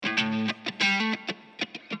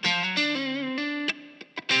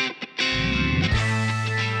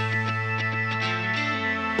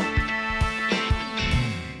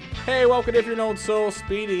welcome if you're an old soul,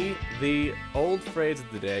 Speedy. The old phrase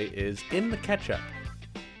of the day is in the ketchup.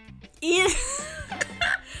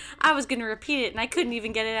 I was going to repeat it and I couldn't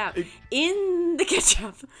even get it out. In the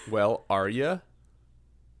ketchup. Well, are ya?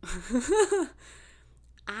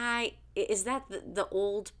 Is that the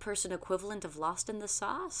old person equivalent of Lost in the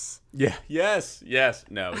Sauce? Yeah. Yes.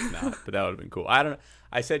 No, it's not. But that would have been cool. I don't know.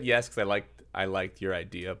 I said yes because I liked your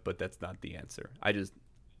idea, but that's not the answer. I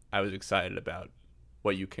was excited about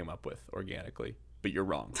what you came up with organically, but you're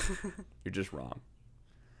wrong. You're just wrong.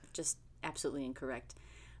 Just absolutely incorrect.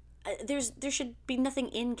 There should be nothing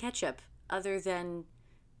in ketchup other than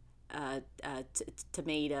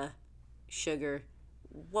tomato, sugar.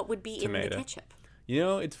 What would be in the ketchup? You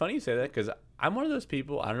know, it's funny you say that because I'm one of those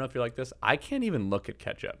people, I don't know if you're like this, I can't even look at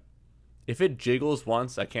ketchup. If it jiggles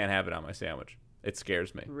once, I can't have it on my sandwich. It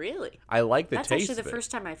scares me. Really? I like the taste of it. That's actually the first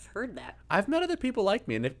time I've heard that. I've met other people like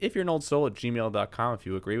me, and if you're an old soul at gmail.com, if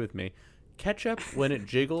you agree with me, ketchup, when it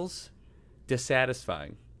jiggles,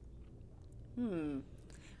 dissatisfying. Do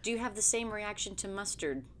you have the same reaction to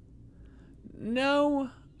mustard? No,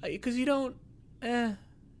 because you don't,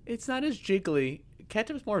 it's not as jiggly.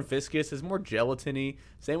 Ketchup's more viscous, it's more gelatiny.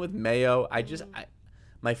 Same with mayo.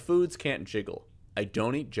 My foods can't jiggle. I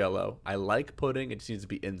don't eat Jell-O. I like pudding. It just needs to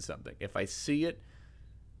be in something. If I see it,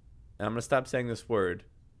 and I'm going to stop saying this word,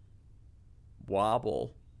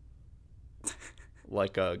 wobble,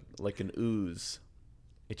 like an ooze,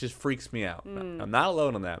 it just freaks me out. I'm not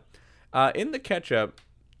alone on that. In the ketchup,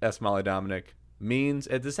 S. Molly Dominic, means,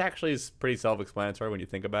 this actually is pretty self-explanatory when you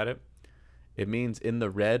think about it. It means in the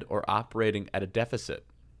red or operating at a deficit.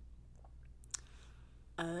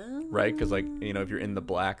 Oh. Right? Because, if you're in the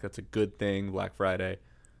black, that's a good thing, Black Friday.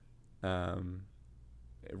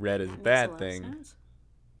 Red is a bad thing.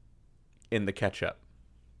 In the ketchup.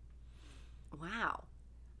 Wow.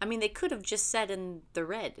 I mean, they could have just said in the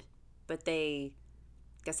red, but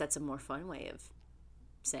guess that's a more fun way of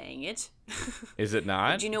saying it. Is it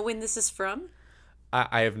not? Do you know when this is from?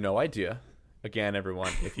 I have no idea. Again,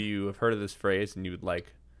 everyone, if you have heard of this phrase and you would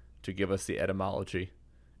like to give us the etymology,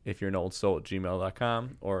 if you're an old soul at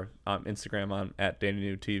gmail.com or on Instagram on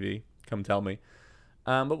 @DannyNewTV, come tell me.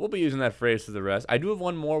 But we'll be using that phrase for the rest. I do have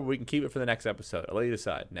one more. We can keep it for the next episode. I'll let you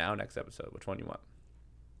decide. Now, next episode. Which one you want?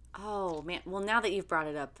 Oh, man. Well, now that you've brought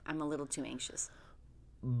it up, I'm a little too anxious.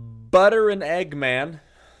 Butter and egg, man.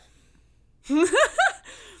 Is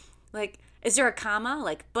there a comma?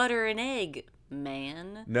 Like butter and egg,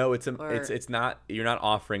 man? No, it's not. You're not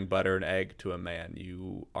offering butter and egg to a man.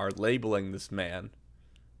 You are labeling this man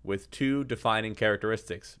with two defining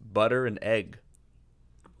characteristics: butter and egg.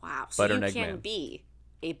 Wow. So you can be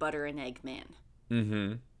a butter and egg man.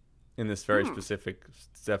 Mm-hmm. In this very specific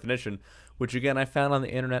definition, which again I found on the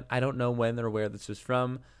internet. I don't know when or where this is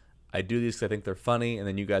from. I do these because I think they're funny, and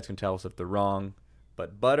then you guys can tell us if they're wrong.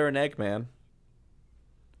 But butter and egg man.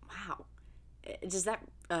 Wow. Does that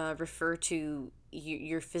refer to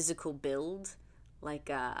your physical build? What,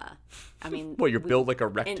 you're built like a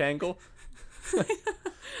rectangle?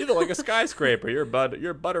 You look like a skyscraper. You're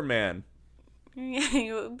a butter man.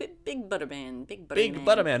 Yeah, big butter man. Big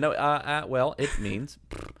butter man. No, well, it means,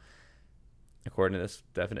 according to this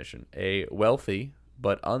definition, a wealthy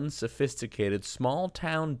but unsophisticated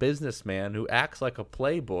small-town businessman who acts like a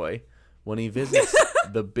playboy when he visits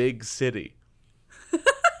the big city.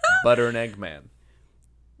 Butter and egg man.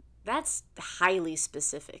 That's highly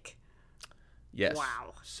specific. Yes.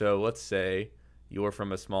 Wow. So let's say you're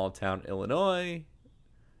from a small town, Illinois.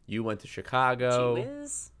 You went to Chicago. Gee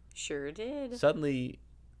whiz. Sure did. Suddenly,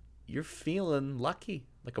 you're feeling lucky.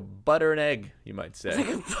 Like a butter and egg, you might say. Like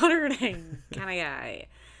a butter and egg kind of guy.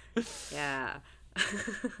 Yeah.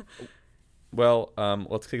 Well,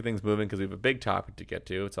 let's keep things moving because we have a big topic to get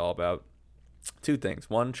to. It's all about two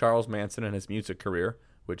things. One, Charles Manson and his music career,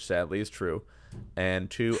 which sadly is true. And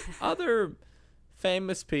two, other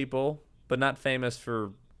famous people, but not famous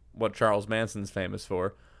for what Charles Manson's famous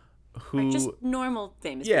for. Just normal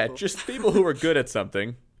famous people. Yeah, just people who are good at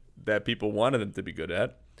something that people wanted them to be good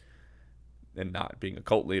at and not being a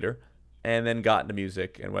cult leader, and then got into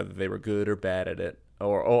music and whether they were good or bad at it.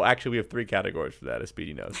 Actually, we have three categories for that, as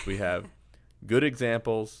Speedy knows. We have good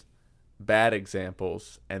examples, bad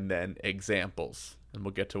examples, and then examples. And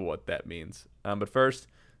we'll get to what that means. But first,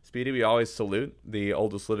 Speedy, we always salute the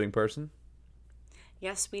oldest living person.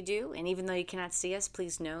 Yes, we do. And even though you cannot see us,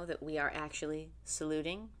 please know that we are actually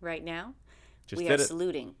saluting right now. We are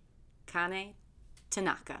saluting Kane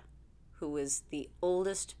Tanaka, who is the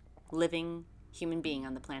oldest living human being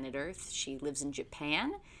on the planet Earth. She lives in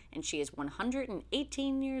Japan, and she is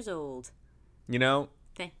 118 years old. You know,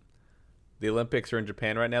 the Olympics are in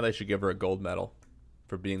Japan right now. They should give her a gold medal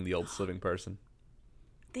for being the oldest living person.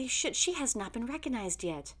 They should. She has not been recognized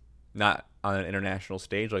yet. Not on an international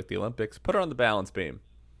stage like the Olympics. Put her on the balance beam.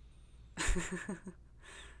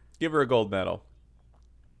 Give her a gold medal.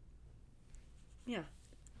 Yeah.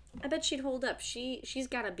 I bet she'd hold up. She's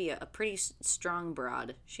got to be a pretty strong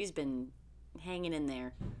broad. She's been hanging in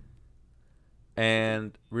there.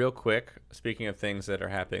 And real quick, speaking of things that are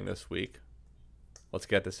happening this week, let's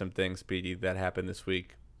get to some things, Speedy, that happened this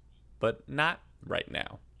week, but not right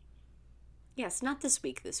now. Yes, not this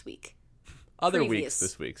week. This week. Other weeks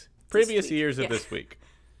this week. Previous years of this week.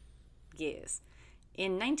 Yes.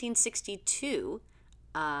 In 1962,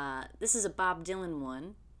 this is a Bob Dylan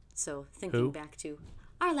one. So thinking back to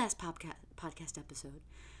our last podcast episode.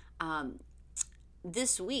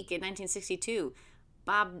 This week in 1962,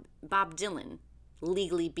 Bob Dylan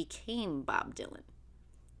legally became Bob Dylan.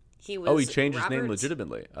 He changed his name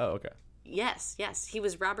legitimately. Oh, okay. Yes. He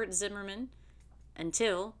was Robert Zimmerman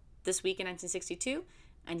until this week in 1962,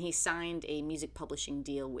 and he signed a music publishing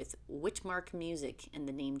deal with Whitmark Music, and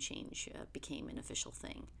the name change became an official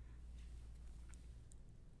thing.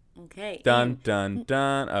 Okay. Dun.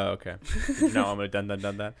 Oh, okay. No, I'm going to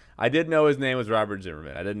dun. I did know his name was Robert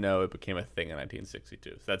Zimmerman. I didn't know it became a thing in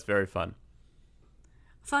 1962. So that's very fun.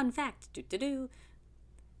 Fun fact.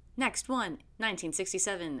 Next one,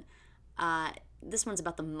 1967. This one's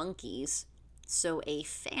about the Monkees. So a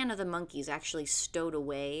fan of the Monkees actually stowed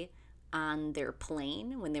away on their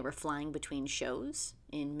plane when they were flying between shows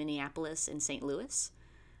in Minneapolis and St. Louis.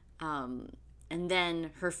 And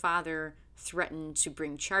then her father threatened to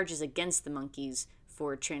bring charges against the Monkees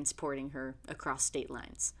for transporting her across state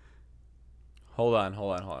lines. Hold on.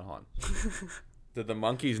 Did the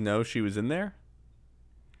Monkees know she was in there?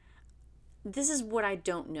 This is what I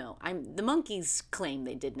don't know. The Monkees claim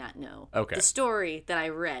they did not know. Okay. The story that I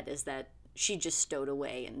read is that she just stowed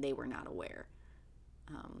away and they were not aware.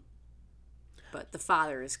 But the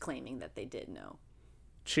father is claiming that they did know.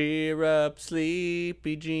 Cheer up,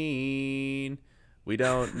 Sleepy Jean. We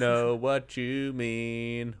don't know what you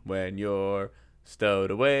mean when you're stowed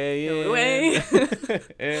away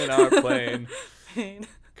in our plane.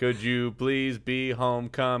 Could you please be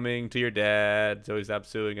homecoming to your dad so he stops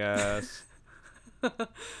suing us?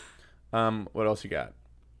 What else you got?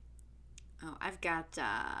 Oh, I've got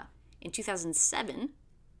in 2007,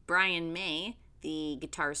 Brian May, the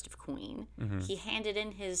guitarist of Queen, he handed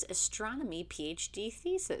in his astronomy PhD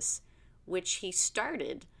thesis, which he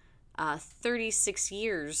started 36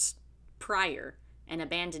 years prior and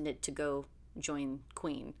abandoned it to go join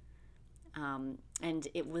Queen. And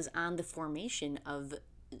it was on the formation of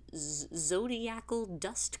zodiacal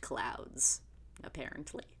dust clouds,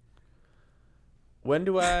 apparently. When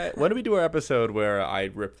do we do our episode where I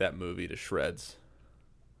rip that movie to shreds?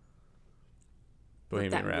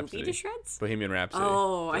 Bohemian Rhapsody. Movie to shreds? Bohemian Rhapsody.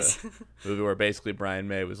 Oh, movie where basically Brian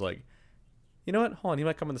May was like, you know what? Hold on, you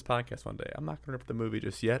might come on this podcast one day. I'm not going to rip the movie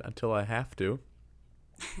just yet until I have to.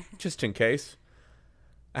 Just in case.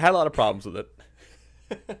 I had a lot of problems with it.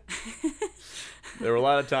 There were a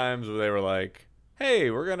lot of times where they were like, hey,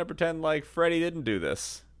 we're going to pretend like Freddie didn't do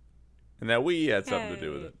this. And that we had something to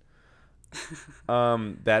do with it.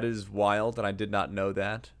 That is wild, and I did not know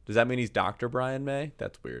that. Does that mean he's Dr. Brian May?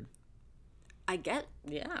 That's weird.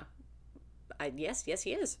 Yeah. Yes,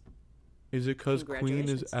 he is. Is it because Queen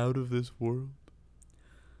is out of this world?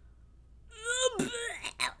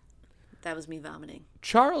 That was me vomiting.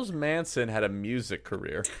 Charles Manson had a music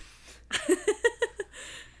career.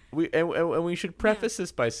 We should preface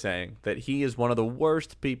this by saying that he is one of the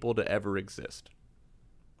worst people to ever exist.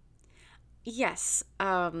 Yes.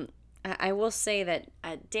 I will say that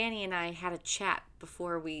Danny and I had a chat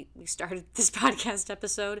before we started this podcast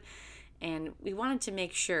episode, and we wanted to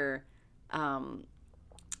make sure that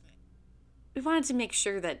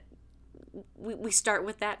we start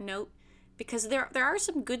with that note, because there are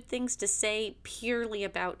some good things to say purely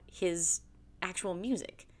about his actual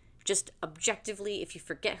music. Just objectively, if you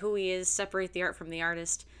forget who he is, separate the art from the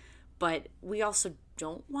artist. But we also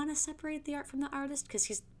don't want to separate the art from the artist because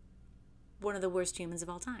he's one of the worst humans of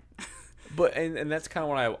all time. But and that's kind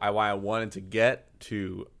of why I wanted to get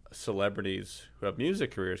to celebrities who have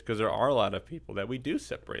music careers, because there are a lot of people that we do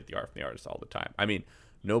separate the art from the artist all the time. I mean,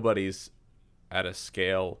 nobody's at a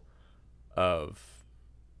scale of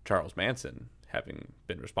Charles Manson having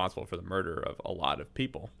been responsible for the murder of a lot of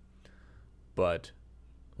people. But,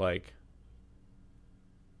 like,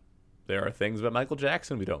 there are things about Michael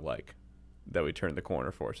Jackson we don't like, that we turn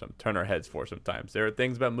our heads for sometimes. There are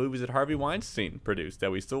things about movies that Harvey Weinstein produced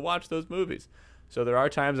that we still watch those movies. So there are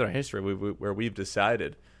times in our history where we've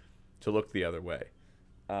decided to look the other way.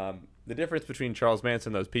 The difference between Charles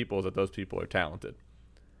Manson and those people is that those people are talented.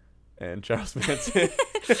 and Charles Manson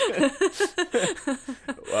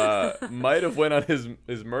might have went on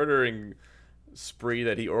his murdering spree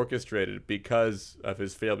that he orchestrated because of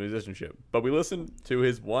his failed musicianship. But we listened to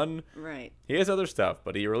his one. Right. He has other stuff,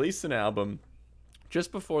 but he released an album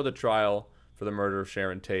just before the trial for the murder of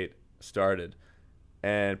Sharon Tate started,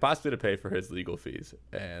 and possibly to pay for his legal fees.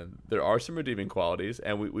 And there are some redeeming qualities,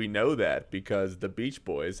 and we know that because the Beach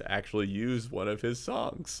Boys actually used one of his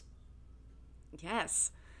songs.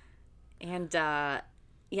 Yes. And, I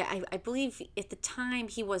believe at the time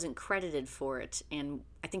he wasn't credited for it, and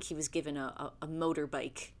I think he was given a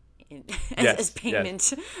motorbike as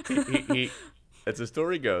payment. Yes. He, as the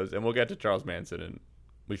story goes, and we'll get to Charles Manson, and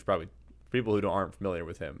we should probably, people who aren't familiar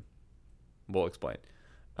with him, we'll explain.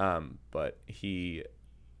 But he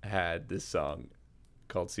had this song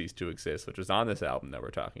called Cease to Exist, which was on this album that we're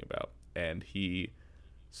talking about, and he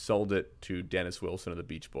sold it to Dennis Wilson of the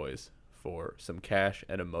Beach Boys for some cash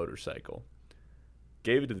and a motorcycle.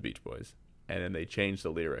 Gave it to the Beach Boys, and then they changed the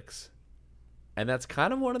lyrics. And that's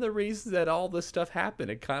kind of one of the reasons that all this stuff happened.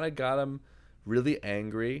 It kind of got him really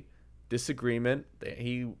angry, disagreement.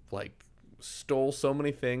 He, stole so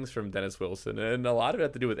many things from Dennis Wilson, and a lot of it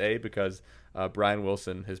had to do with because Brian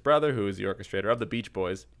Wilson, his brother, who is the orchestrator of the Beach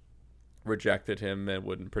Boys, rejected him and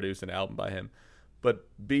wouldn't produce an album by him. But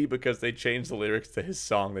B, because they changed the lyrics to his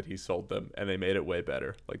song that he sold them, and they made it way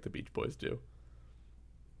better, like the Beach Boys do.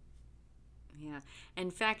 Yeah. In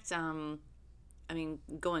fact,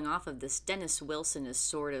 going off of this, Dennis Wilson is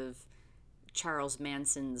sort of Charles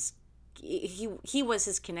Manson's. He was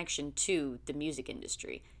his connection to the music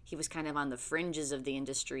industry. He was kind of on the fringes of the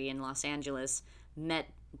industry in Los Angeles,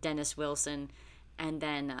 met Dennis Wilson, and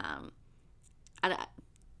then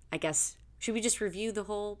I guess, should we just review the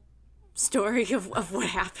whole story of what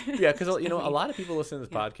happened? Yeah, because a lot of people listen to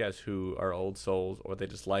this podcast who are old souls, or they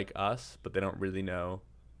just like us, but they don't really know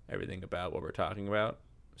everything about what we're talking about.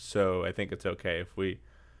 So I think it's okay if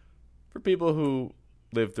for people who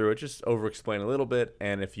live through it, just over-explain a little bit.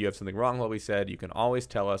 And if you have something wrong with what we said, you can always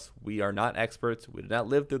tell us. We are not experts. We did not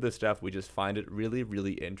live through this stuff. We just find it really,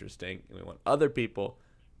 really interesting, and we want other people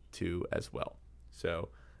to as well. So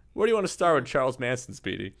where do you want to start with Charles Manson,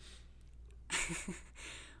 Speedy?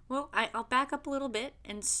 Well, I'll back up a little bit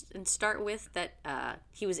and start with that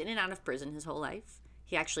he was in and out of prison his whole life.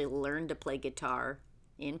 He actually learned to play guitar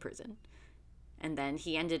in prison. And then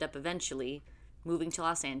he ended up eventually moving to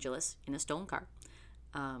Los Angeles in a stolen car.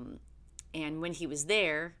 And when he was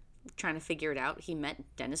there, trying to figure it out, he met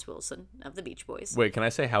Dennis Wilson of the Beach Boys. Wait, can I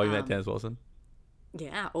say how he met Dennis Wilson?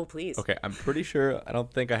 Yeah. Oh, please. Okay, I'm pretty sure. I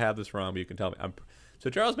don't think I have this wrong, but you can tell me. So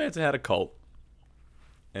Charles Manson had a cult,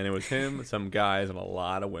 and it was him, some guys, and a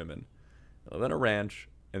lot of women. They lived on a ranch,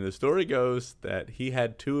 and the story goes that he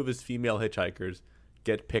had two of his female hitchhikers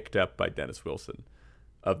get picked up by Dennis Wilson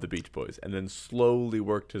of the Beach Boys, and then slowly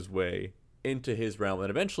worked his way into his realm. And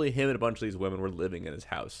eventually him and a bunch of these women were living in his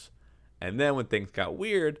house. And then when things got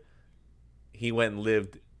weird, he went and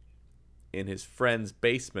lived in his friend's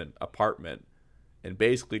basement apartment. And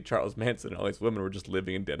basically Charles Manson and all these women were just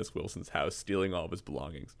living in Dennis Wilson's house, stealing all of his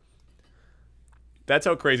belongings. That's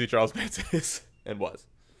how crazy Charles Manson is and was.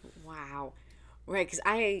 Wow. Right,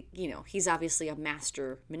 because he's obviously a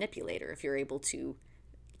master manipulator. If you're able to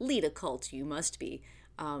lead a cult, you must be.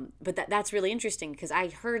 But that's really interesting because I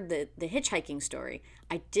heard the hitchhiking story.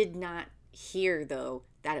 I did not hear, though,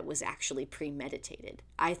 that it was actually premeditated.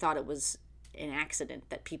 I thought it was an accident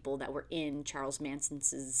that people that were in Charles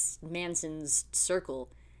Manson's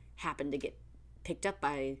circle happened to get picked up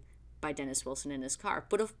by Dennis Wilson in his car.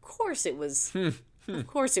 But of course it was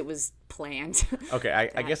planned.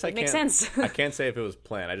 Okay, I guess I can't. Makes sense. I can't say if it was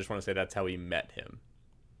planned. I just want to say that's how he met him.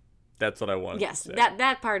 That's what I wanted to say. Yes,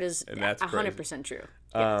 that part is 100% true.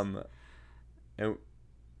 Yes.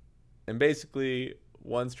 And basically,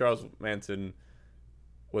 once Charles Manson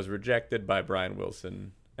was rejected by Brian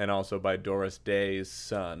Wilson and also by Doris Day's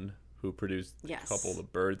son, who produced a couple of the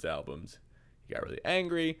Byrds albums, he got really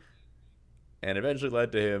angry, and eventually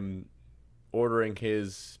led to him ordering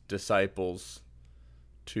his disciples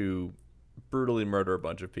to brutally murder a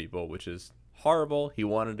bunch of people, which is horrible. He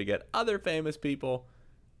wanted to get other famous people,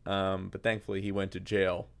 but thankfully he went to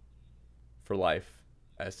jail for life,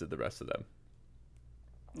 as did the rest of them.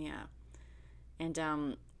 Yeah.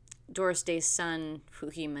 And Doris Day's son, who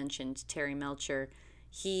he mentioned, Terry Melcher,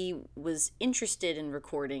 he was interested in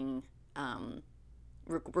recording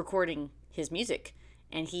his music,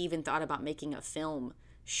 and he even thought about making a film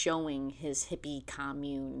showing his hippie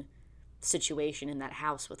commune situation in that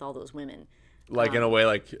house with all those women. Like in a way,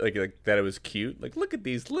 like that it was cute. Like, look at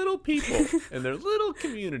these little people and their little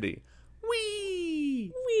community.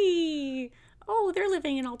 Wee! Wee! oh, they're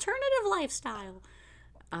living an alternative lifestyle.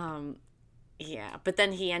 Yeah, but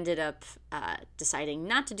then he ended up deciding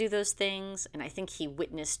not to do those things, and I think he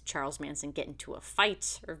witnessed Charles Manson get into a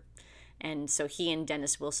fight, and so he and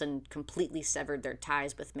Dennis Wilson completely severed their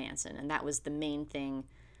ties with Manson, and that was the main thing.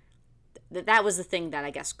 That was the thing that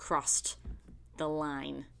I guess crossed the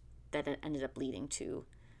line that it ended up leading to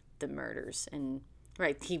the murders. And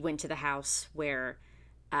right, he went to the house where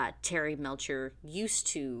Terry Melcher used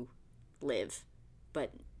to live,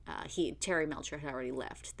 but Terry Melcher had already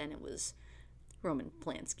left. Then it was Roman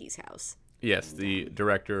Polanski's house. Yes, the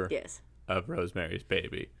director yes. of Rosemary's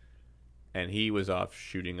Baby. And he was off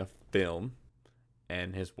shooting a film,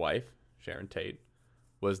 and his wife, Sharon Tate,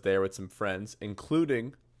 was there with some friends,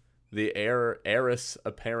 including the heiress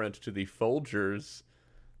apparent to the Folgers,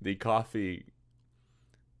 the coffee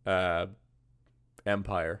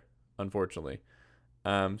empire, unfortunately.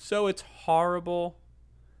 So it's horrible.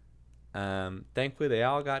 Thankfully, they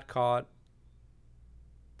all got caught.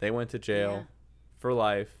 They went to jail for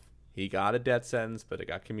life. He got a death sentence, but it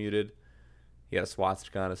got commuted. He had a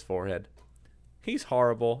swastika on his forehead. He's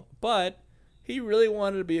horrible, but he really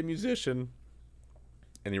wanted to be a musician,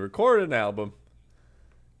 and he recorded an album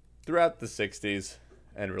throughout the 60s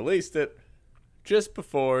and released it just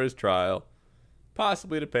before his trial,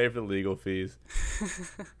 possibly to pay for the legal fees.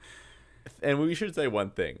 And we should say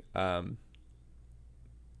one thing.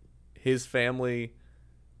 His family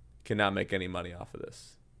cannot make any money off of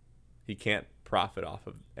this. He can't profit off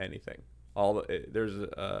of anything. There's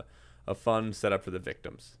a fund set up for the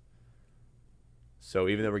victims. So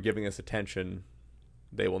even though we're giving us attention,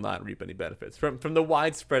 they will not reap any benefits from the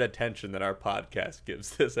widespread attention that our podcast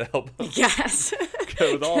gives this album. Yes.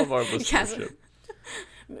 With all of our listenership.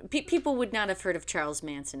 Yes. People would not have heard of Charles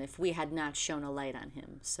Manson if we had not shown a light on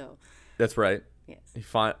him. So that's right. Yes.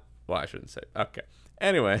 Well, I shouldn't say. Okay.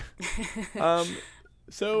 Anyway,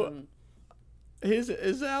 so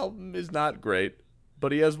his album is not great,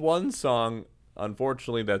 but he has one song,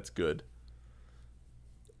 unfortunately, that's good.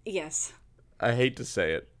 Yes. I hate to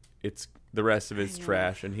say it. The rest of it's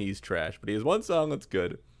trash, and he's trash. But he has one song that's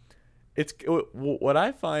good. It's what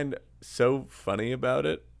I find so funny about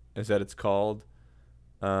it is that it's called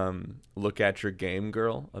 "Look at Your Game,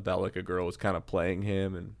 Girl," about like a girl was kind of playing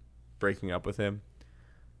him and breaking up with him.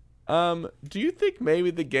 Do you think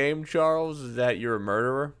maybe the game, Charles, is that you're a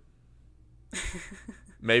murderer?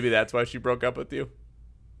 Maybe that's why she broke up with you?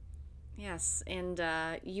 Yes, and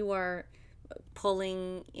you are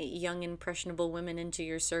pulling young, impressionable women into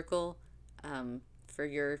your circle for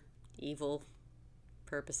your evil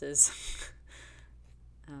purposes.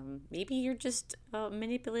 Maybe you're just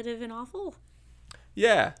manipulative and awful.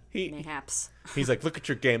 Yeah. Mayhaps. He's like, look at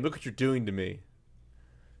your game. Look what you're doing to me.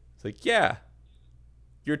 It's like, yeah.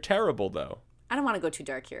 You're terrible, though. I don't want to go too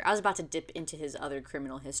dark here. I was about to dip into his other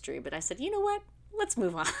criminal history, but I said, you know what? Let's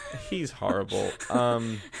move on. He's horrible.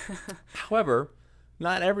 However,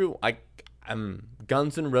 not everyone...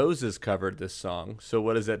 Guns N' Roses covered this song, so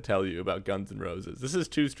what does that tell you about Guns N' Roses? This is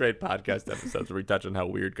 2 straight podcast episodes where we touch on how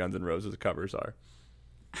weird Guns N' Roses covers are.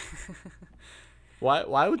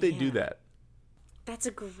 Why would they do that? That's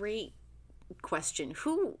a great question.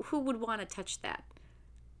 Who would want to touch that?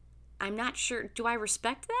 I'm not sure. Do I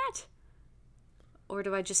respect that? Or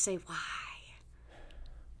do I just say, why?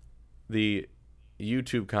 The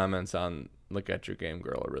YouTube comments on Look at Your Game,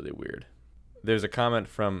 Girl are really weird. There's a comment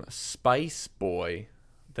from Spice Boy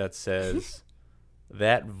that says,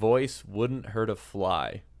 that voice wouldn't hurt a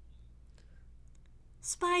fly.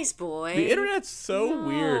 Spice Boy? The internet's so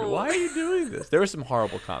weird. Why are you doing this? There are some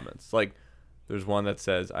horrible comments. Like, there's one that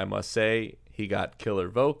says, I must say, he got killer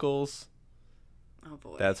vocals. Oh,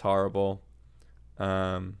 boy. That's horrible.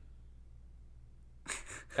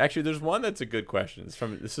 Actually, there's one that's a good question.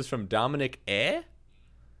 This is from Dominic and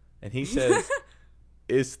he says,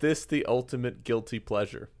 is this the ultimate guilty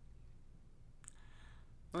pleasure?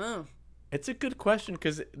 Oh. It's a good question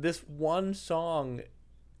because this one song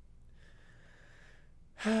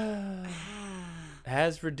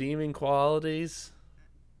has redeeming qualities.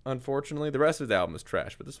 Unfortunately, the rest of the album is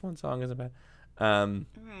trash, but this one song isn't bad.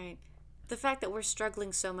 Right. The fact that we're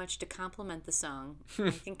struggling so much to compliment the song,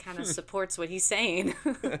 I think, kind of supports what he's saying.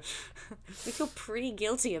 We feel pretty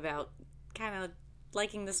guilty about kind of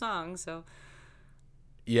liking the song, so.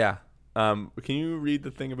 Yeah. Can you read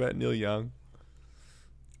the thing about Neil Young?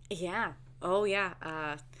 Yeah. Oh, yeah.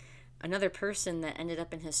 Another person that ended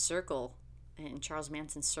up in his circle, in Charles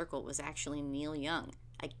Manson's circle, was actually Neil Young.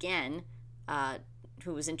 Again,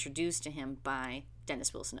 who was introduced to him by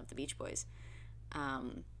Dennis Wilson of the Beach Boys.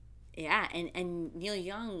 Yeah, and Neil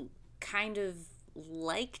Young kind of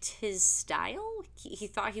liked his style. He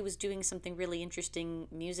thought he was doing something really interesting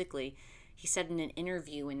musically. He said in an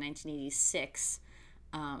interview in 1986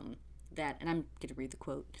 that, and I'm going to read the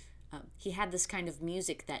quote, he had this kind of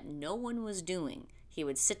music that no one was doing. He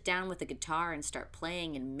would sit down with a guitar and start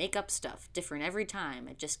playing and make up stuff different every time.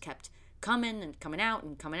 It just kept coming and coming out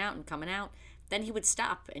and coming out and coming out. Then he would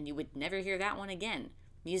stop and you would never hear that one again.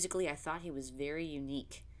 Musically, I thought he was very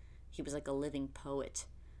unique. He was like a living poet.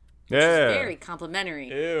 Which is very complimentary.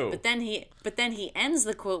 Ew. But then he ends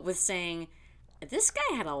the quote with saying, "This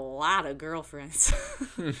guy had a lot of girlfriends."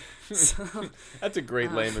 So, that's a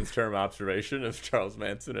great layman's term observation of Charles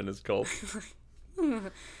Manson and his cult.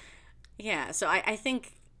 Yeah, so I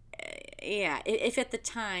think, if at the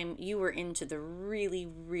time you were into the really,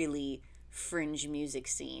 really fringe music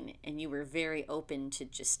scene and you were very open to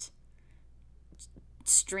just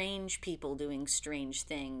strange people doing strange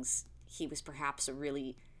things, he was perhaps a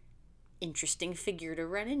really interesting figure to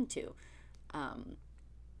run into.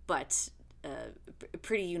 But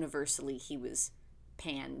pretty universally, he was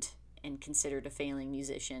panned and considered a failing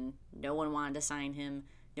musician. No one wanted to sign him.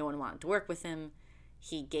 No one wanted to work with him.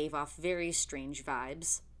 He gave off very strange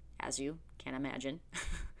vibes, as you can imagine.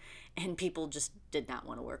 And people just did not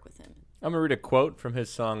want to work with him. I'm going to read a quote from his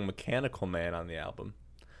song Mechanical Man on the album.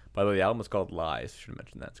 By the way, the album is called Lies. Should have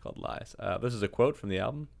mentioned that. It's called Lies. This is a quote from the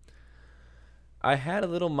album. "I had a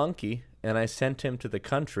little monkey, and I sent him to the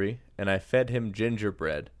country, and I fed him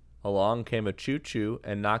gingerbread. Along came a choo-choo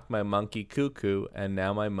and knocked my monkey cuckoo, and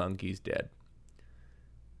now my monkey's dead."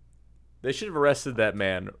 They should have arrested that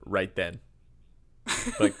man right then.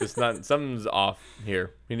 Like, something's off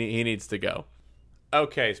here. He needs to go.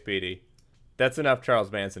 Okay, Speedy. That's enough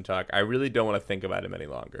Charles Manson talk. I really don't want to think about him any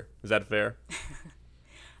longer. Is that fair?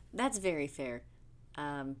 That's very fair.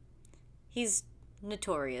 He's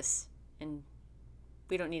notorious, and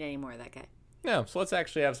we don't need any more of that guy. Yeah, so let's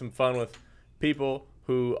actually have some fun with people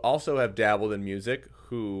who also have dabbled in music,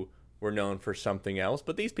 who were known for something else.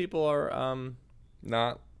 But these people are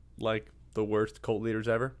not like the worst cult leaders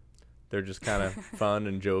ever. They're just kind of fun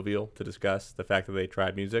and jovial to discuss the fact that they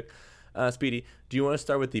tried music. Speedy, do you want to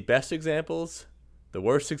start with the best examples, the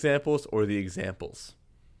worst examples, or the examples?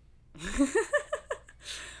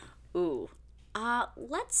 Ooh.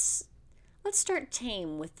 Let's start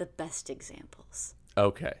tame with the best examples.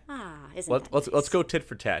 Okay. Let's go tit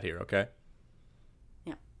for tat here, okay?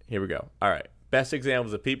 Yeah. Here we go. All right. Best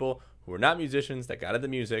examples of people who are not musicians that got into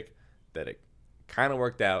music, that it kind of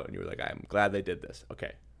worked out, and you were like, I'm glad they did this.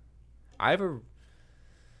 Okay. You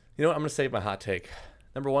know what? I'm going to save my hot take.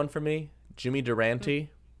 Number one for me, Jimmy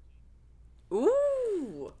Durante.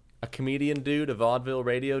 Ooh. A comedian dude, a vaudeville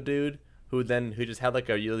radio dude, who just had like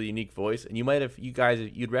a really unique voice. And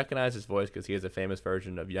you'd recognize his voice because he has a famous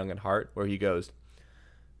version of Young at Heart where he goes,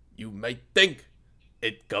 "You may think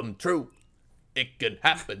it come true. It can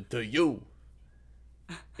happen to you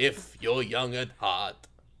if you're young at heart."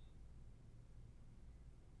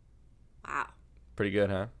 Wow. Pretty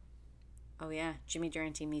good, huh? Oh, yeah. Jimmy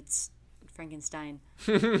Durante meets Frankenstein.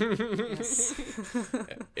 Yes.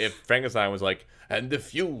 If Frankenstein was like, "And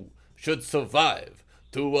if you should survive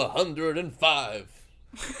to 105,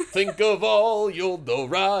 think of all you'll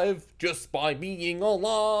derive just by being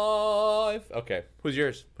alive." Okay, who's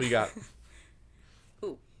yours? Who you got?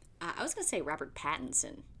 Ooh, I was going to say Robert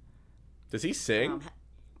Pattinson. Does he sing?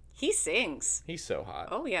 He sings. He's so hot.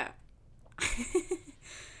 Oh, yeah.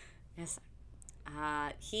 Yes.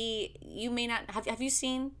 You may not have you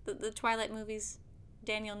seen the Twilight movies,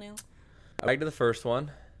 Daniel New? I liked the first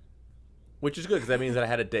one, which is good because that means that I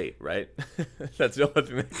had a date, right? That's the only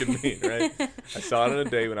thing that could mean, right? I saw it on a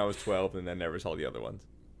date when I was 12 and then never saw the other ones.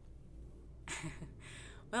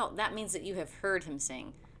 Well, that means that you have heard him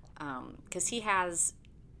sing, because he has,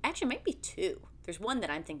 actually might be two. There's one that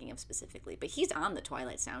I'm thinking of specifically, but he's on the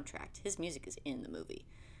Twilight soundtrack. His music is in the movie,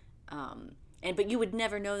 but you would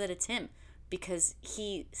never know that it's him. Because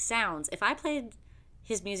he sounds, if I played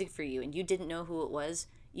his music for you and you didn't know who it was,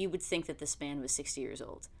 you would think that this man was 60 years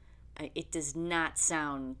old. It does not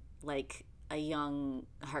sound like a young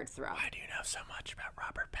heartthrob. Why do you know so much about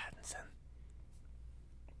Robert Pattinson?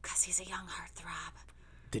 Because he's a young heartthrob.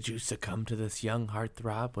 Did you succumb to this young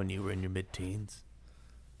heartthrob when you were in your mid-teens?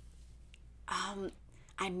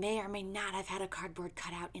 I may or may not have had a cardboard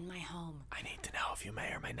cutout in my home. I need to know if you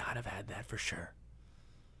may or may not have had that for sure.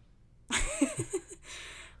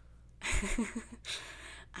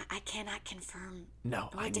 I cannot confirm. No,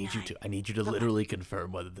 I need you to. I need you to literally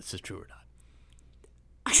confirm whether this is true or not.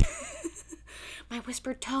 My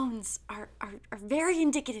whispered tones are very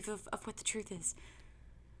indicative of what the truth is.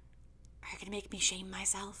 Are you gonna make me shame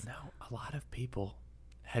myself? No, a lot of people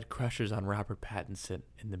had crushes on Robert Pattinson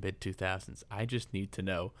in the mid-2000s. I just need to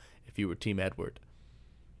know if you were Team Edward.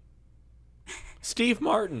 Steve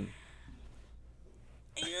Martin.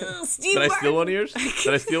 Steve Did I Martin. steal one of yours?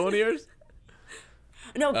 Did I steal one of yours?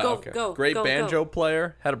 No, go. Great go, banjo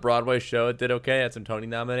player. Had a Broadway show. It did okay. Had some Tony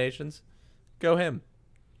nominations. Go him.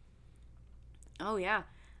 Oh, yeah.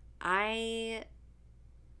 I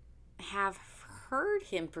have heard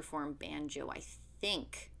him perform banjo, I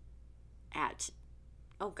think, at,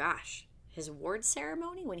 his award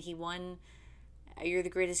ceremony when he won You're the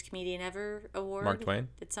Greatest Comedian Ever award. Mark Twain?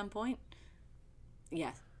 At some point.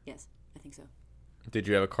 Yes, I think so. Did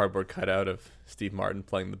you have a cardboard cutout of Steve Martin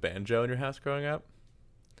playing the banjo in your house growing up?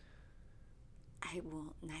 I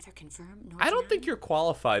will neither confirm nor I don't deny. think you're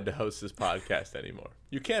qualified to host this podcast anymore.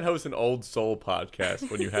 You can't host an old soul podcast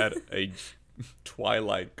when you had a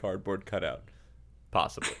Twilight cardboard cutout.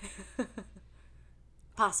 Possibly.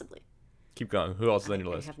 Possibly. Keep going. Who else is on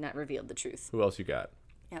your list? I have not revealed the truth. Who else you got?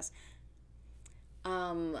 Yes.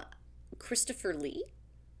 Christopher Lee.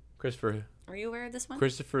 Christopher. Are you aware of this one?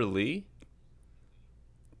 Christopher Lee?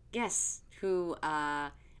 Yes. Who?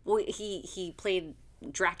 He played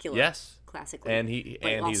Dracula. Yes. Classically. And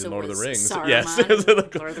he's in Lord of the Rings. Saruman, Yes.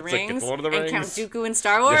 Lord of the Rings. Like Lord of the Rings. And Count Dooku in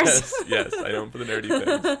Star Wars. Yes. I know him for the nerdy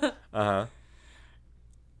things. Uh-huh.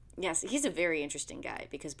 Yes, he's a very interesting guy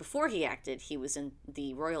because before he acted, he was in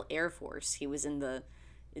the Royal Air Force. He was in the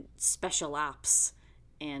Special Ops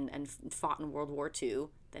and fought in World War II.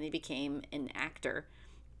 Then he became an actor.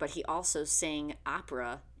 But he also sang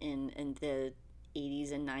opera in the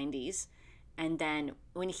 80s and 90s. And then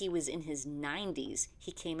when he was in his 90s,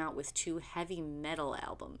 he came out with 2 heavy metal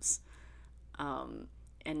albums.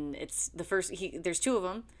 And it's the first, there's 2 of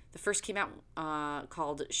them. The first came out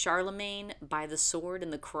called Charlemagne by the Sword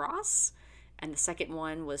and the Cross. And the second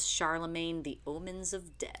one was Charlemagne, the Omens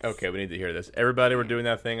of Death. Okay, we need to hear this. Everybody, we're doing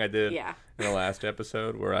that thing I did in the last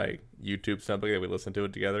episode where I YouTube something that we listened to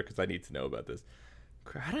it together because I need to know about this.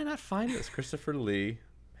 How did I not find this? Christopher Lee,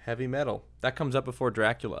 heavy metal. That comes up before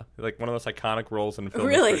Dracula. Like one of the most iconic roles in film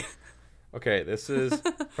Really? history. Okay, this is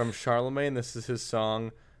from Charlemagne. This is his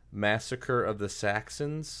song, Massacre of the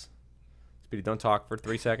Saxons. Speedy, don't talk for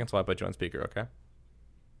 3 seconds while I put you on speaker, okay?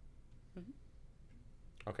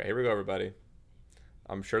 Mm-hmm. Okay, here we go, everybody.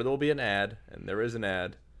 I'm sure there will be an ad, and there is an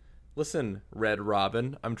ad. Listen, Red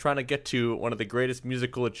Robin, I'm trying to get to one of the greatest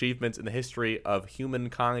musical achievements in the history of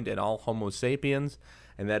humankind and all Homo sapiens,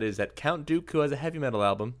 and that is that Count Dooku has a heavy metal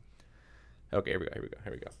album. Okay, here we go.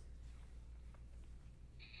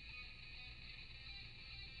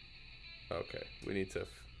 Okay, we need to...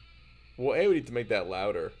 Well, we need to make that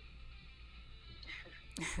louder.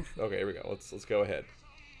 Okay, here we go. Let's go ahead.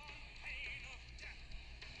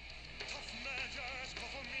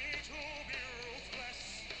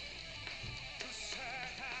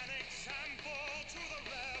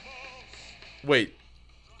 Wait,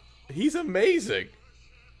 he's amazing.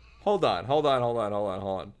 Hold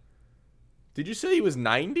on. Did you say he was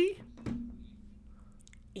 90?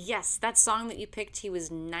 Yes, that song that you picked, he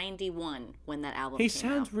was 91 when that album came out. He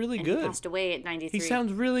sounds really and good. He passed away at 93. He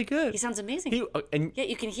sounds really good. He sounds amazing. Yeah,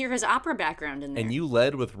 you can hear his opera background in there. And you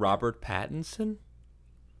led with Robert Pattinson?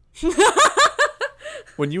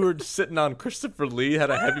 When you were sitting on Christopher Lee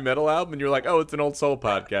had a heavy metal album and you're like, oh, it's an old soul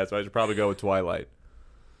podcast, so I should probably go with Twilight.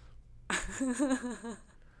 I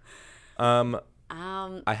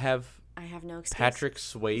have no excuse. Patrick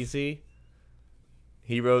Swayze.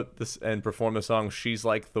 He wrote this and performed the song She's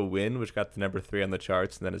Like the Wind, which got to number 3 on the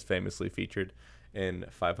charts and then is famously featured in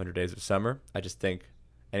 500 Days of Summer. I just think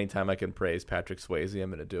anytime I can praise Patrick Swayze, I'm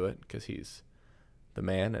going to do it because he's the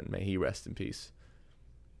man and may he rest in peace.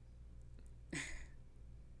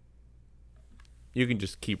 You can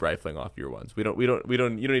just keep rifling off your ones. You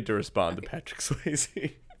don't need to respond to Patrick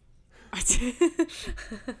Swayze. Let's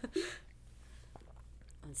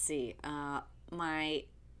see. My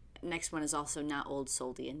next one is also not old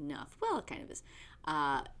souldy enough. Well, it kind of is.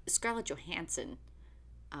 Scarlett Johansson.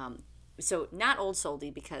 So not old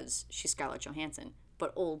souldy because she's Scarlett Johansson,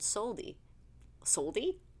 but old souldy.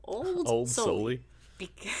 Souldy? Old souldy.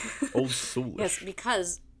 Old soulish. Yes,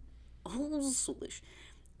 because old soulish.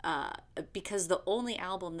 Because the only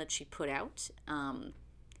album that she put out,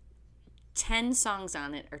 10 songs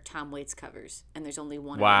on it are Tom Waits covers, and there's only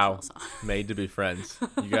one original song. Made to be friends.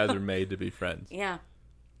 You guys are made to be friends. Yeah.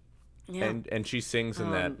 And she sings in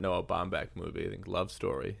that Noah Baumbach movie, I think, Love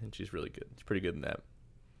Story, and she's really good. She's pretty good in that.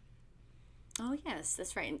 Oh, yes,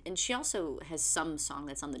 that's right. And she also has some song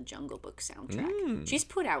that's on the Jungle Book soundtrack. She's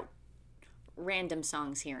put out random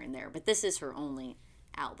songs here and there, but this is her only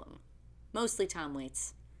album. Mostly Tom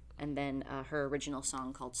Waits. And then her original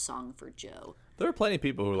song called Song for Joe. There are plenty of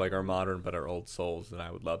people who like are modern but are old souls, and I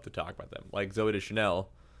would love to talk about them. Like Zoe Deschanel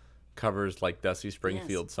covers like Dusty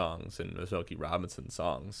Springfield songs and Smokey Robinson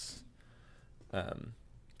songs.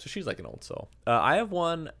 So she's like an old soul. I have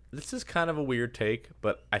one. This is kind of a weird take,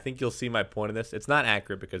 but I think you'll see my point in this. It's not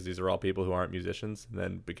accurate because these are all people who aren't musicians and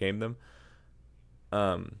then became them.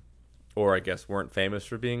 Or I guess weren't famous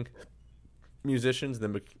for being musicians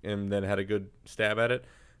and then had a good stab at it.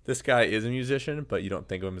 This guy is a musician, but you don't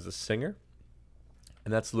think of him as a singer.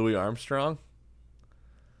 And that's Louis Armstrong.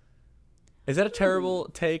 Is that a terrible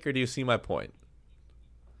take, or do you see my point?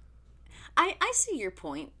 I see your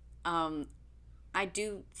point. I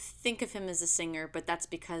do think of him as a singer, but that's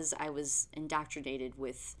because I was indoctrinated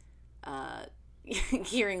with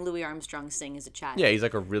hearing Louis Armstrong sing as a child. Yeah, he's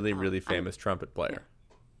like a really, really famous trumpet player.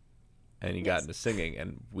 Yeah. And he got into singing,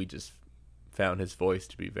 and we just found his voice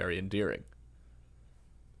to be very endearing.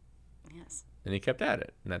 Yes. And he kept at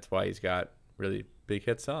it. And that's why he's got really big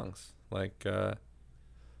hit songs like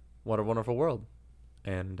What a Wonderful World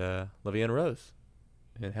and La Vie en Rose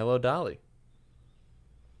and Hello, Dolly.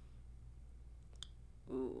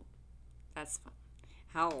 Ooh, that's fun.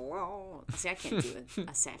 Hello. See, I can't do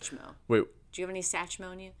a Satchmo. Wait. Do you have any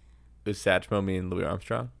Satchmo in you? Is Satchmo mean Louis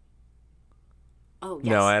Armstrong? Oh,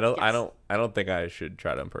 yes. No, I don't. Yes. I don't think I should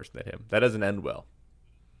try to impersonate him. That doesn't end well.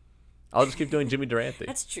 I'll just keep doing Jimmy Durante.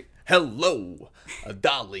 That's true. Hello,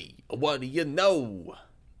 Dolly. What do you know?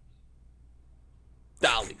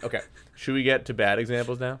 Dolly. Okay. Should we get to bad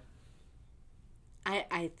examples now?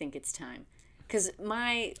 I think it's time. Because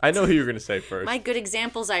I know who you're going to say first. My good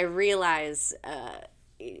examples, I realize,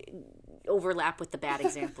 overlap with the bad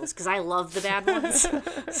examples. Because I love the bad ones.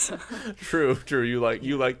 So. True. You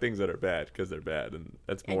like things that are bad because they're bad. And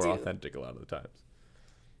that's more authentic a lot of the times.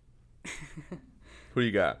 Who do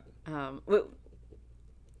you got?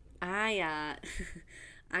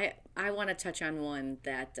 I want to touch on one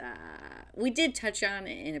that we did touch on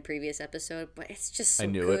in a previous episode, but it's just so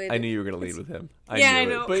good. I knew you were going to lead with him. I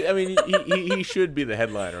know. But I mean, he should be the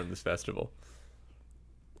headliner in this festival.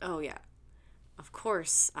 Oh yeah, of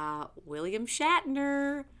course. William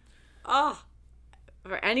Shatner. Oh,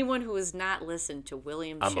 for anyone who has not listened to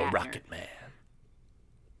William Shatner, I'm a rocket man.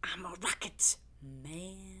 I'm a rocket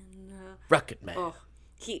man. Rocket man. Oh,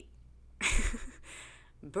 he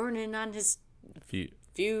burning on his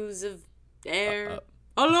fuse of air.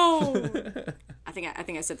 Alone. I think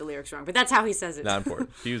I said the lyrics wrong, but that's how he says it. Not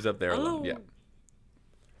important. Fuse up there alone. Yeah.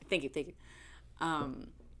 Thank you.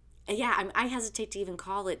 Yeah, I hesitate to even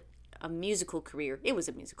call it a musical career. It was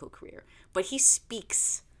a musical career, but he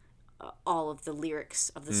speaks all of the lyrics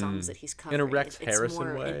of the songs that he's covering in a Rex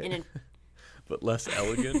Harrison way, but less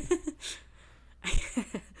elegant.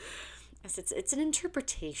 Yes, it's an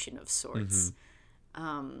interpretation of sorts.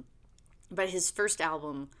 But his first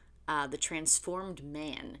album, The Transformed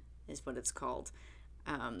Man, is what it's called.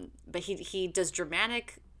 But he does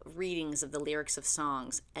dramatic readings of the lyrics of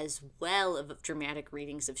songs as well as dramatic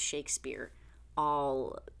readings of Shakespeare,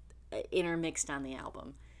 all intermixed on the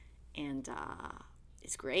album. And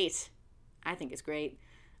it's great. I think it's great.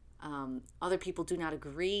 Other people do not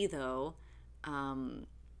agree, though.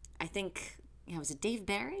 I think, was it Dave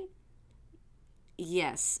Barry?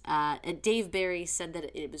 Yes. Dave Barry said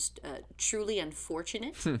that it was truly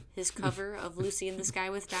unfortunate, his cover of Lucy in the Sky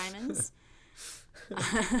with Diamonds.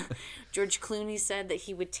 George Clooney said that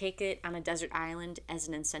he would take it on a desert island as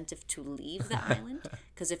an incentive to leave the island,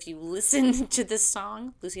 because if you listen to this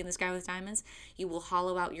song, Lucy in the Sky with Diamonds, you will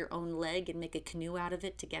hollow out your own leg and make a canoe out of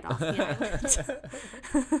it to get off the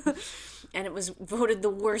island. And it was voted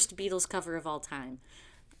the worst Beatles cover of all time.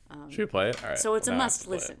 Should we play it? All right. So it's a must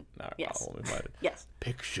listen. Yes. Yes.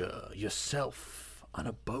 Picture yourself on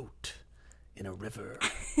a boat in a river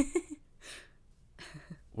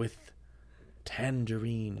with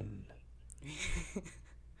tangerine.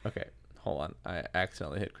 Okay, hold on. I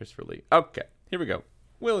accidentally hit Christopher Lee. Okay, here we go.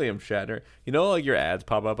 William Shatner. You know, like your ads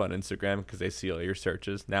pop up on Instagram because they see all your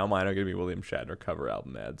searches. Now mine are going to be William Shatner cover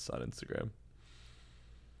album ads on Instagram.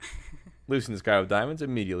 Lucy in the Sky with Diamonds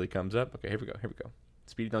immediately comes up. Okay, here we go.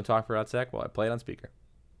 Speedy, don't talk for a sec while I play it on speaker.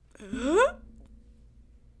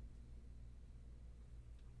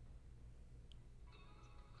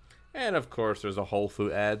 And of course, there's a Whole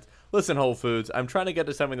Foods ad. Listen, Whole Foods, I'm trying to get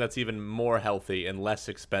to something that's even more healthy and less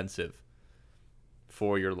expensive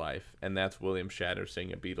for your life. And that's William Shatner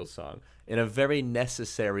singing a Beatles song in a very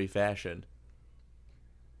necessary fashion.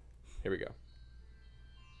 Here we go.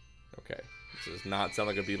 Okay. This does not sound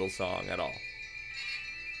like a Beatles song at all.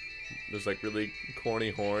 There's like really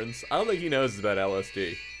corny horns. I don't think he knows it's about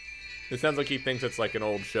LSD. It sounds like he thinks it's like an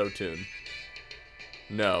old show tune.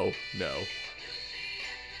 No.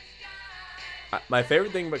 My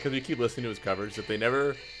favorite thing, because we keep listening to his covers, is that they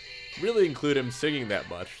never really include him singing that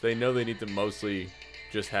much. They know they need to mostly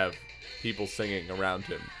just have people singing around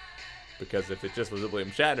him, because if it just was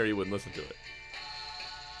William Shatner, you wouldn't listen to it.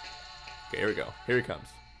 Okay, here we go. Here he comes.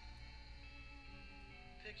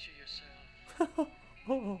 Picture yourself in a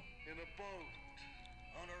boat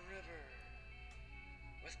on a river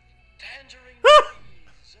with tangerine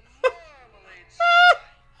trees and marmalade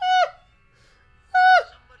skies.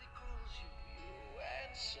 Somebody calls you. You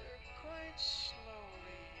answer quite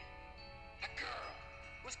slowly. A girl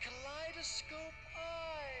with kaleidoscope eyes.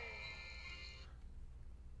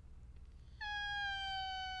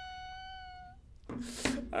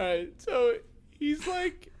 All right, so he's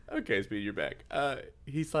like, okay, Speedy, you're back.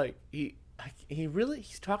 He's like, he's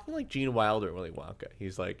talking like Gene Wilder and Willy Wonka.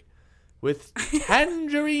 He's like, with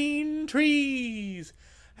tangerine trees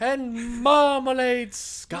and marmalade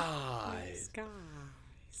skies.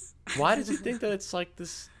 Why does he think that it's like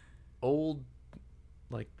this old,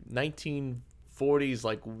 like 1940s,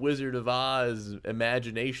 like Wizard of Oz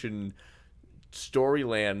imagination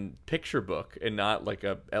Storyland picture book and not like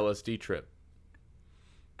a LSD trip?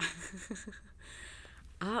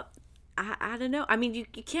 I don't know. I mean, you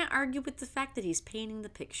can't argue with the fact that he's painting the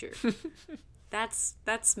picture. That's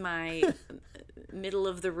my middle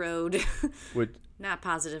of the road. Not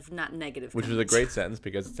positive, not negative. Which is a great sentence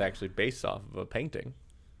because it's actually based off of a painting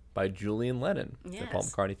by Julian Lennon that Paul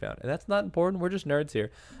McCartney found. And that's not important. We're just nerds here.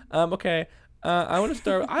 Okay. I want to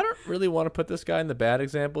start. I don't really want to put this guy in the bad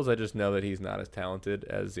examples. I just know that he's not as talented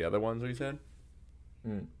as the other ones we said.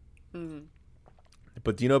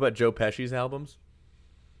 But do you know about Joe Pesci's albums?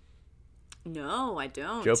 No, I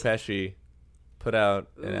don't. Joe Pesci put out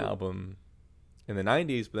an album in the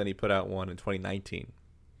 90s, but then he put out one in 2019.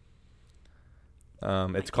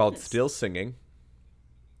 It's called Still Singing,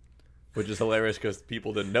 which is hilarious because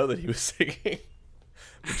people didn't know that he was singing.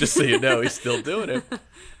 But just so you know, he's still doing it.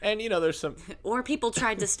 And, you know, there's some... Or people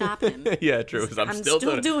tried to stop him. Yeah, true. I'm still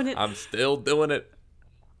doing it. I'm still doing it.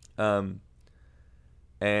 And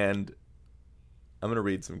I'm going to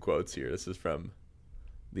read some quotes here. This is from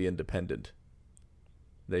The Independent.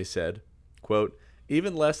 They said, quote,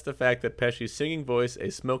 even less the fact that Pesci's singing voice,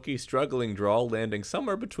 a smoky, struggling drawl landing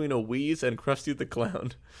somewhere between a wheeze and Krusty the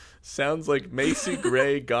Clown, sounds like Macy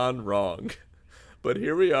Gray gone wrong. But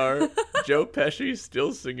here we are, Joe Pesci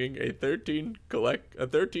still singing a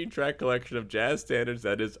 13-track collection of jazz standards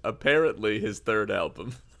that is apparently his third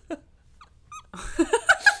album.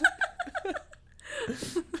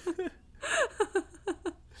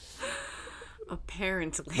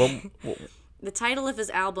 Apparently. The title of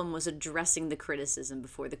his album was addressing the criticism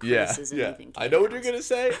before the criticism even came I know what out. you're going to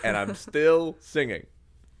say, and I'm still singing.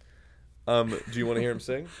 Do you want to hear him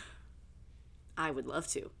sing? I would love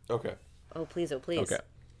to. Okay. Oh, please, oh, please. Okay.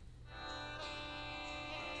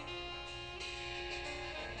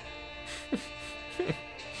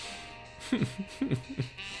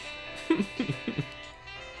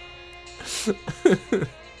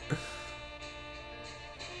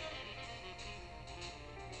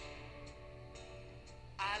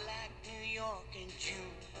 I like New York in June.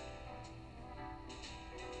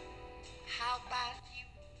 How about you?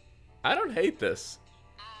 I don't hate this.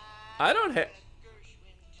 I don't hate...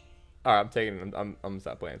 All right, I'm taking... I'm gonna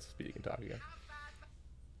stop playing so Speedy can talk again.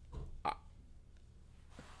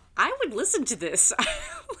 I would listen to this.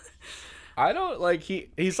 I don't like...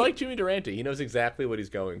 He's like Jimmy Durante. He knows exactly what he's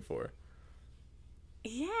going for.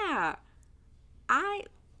 Yeah. I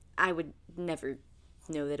would never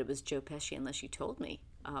know that it was Joe Pesci unless you told me.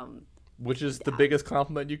 Which is the biggest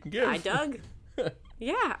compliment you can give. I dug.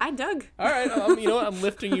 Yeah, I dug. All right, you know what? I'm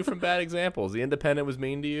lifting you from bad examples. The Independent was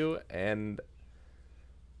mean to you, and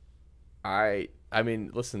I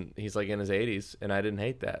mean, listen, he's like in his 80s, and I didn't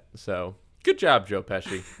hate that. So, good job, Joe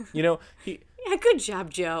Pesci. You know, Yeah, good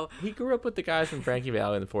job, Joe. He grew up with the guys from Frankie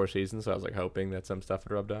Valli in the Four Seasons, so I was like hoping that some stuff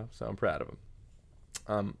had rubbed off. So I'm proud of him.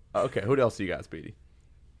 Okay, who else do you got, Speedy?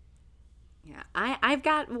 Yeah, I've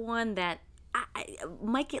got one that I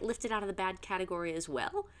might get lifted out of the bad category as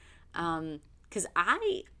well, because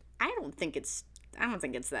I don't think it's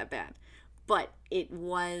that bad, but it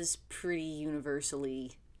was pretty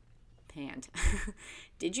universally panned.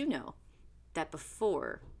 Did you know that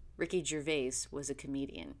before Ricky Gervais was a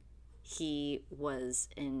comedian, he was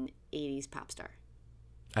an 80s pop star?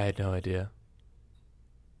 I had no idea.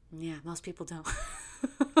 Yeah, most people don't.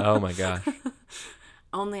 Oh my gosh.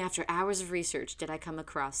 Only after hours of research did I come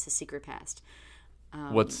across his secret past.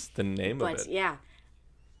 What's the name of it? But yeah,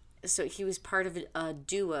 so he was part of a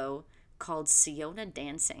duo called Siona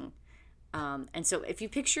Dancing. And so if you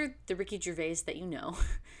picture the Ricky Gervais that you know,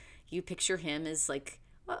 you picture him as like,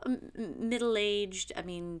 middle-aged. I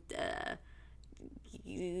mean,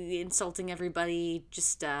 insulting everybody.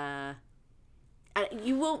 Just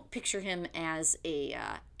you won't picture him as a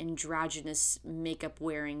androgynous,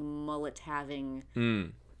 makeup-wearing, mullet-having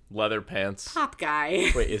leather pants pop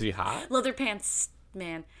guy. Wait, is he hot? Leather pants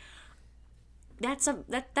man. That's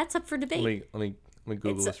up for debate. Let me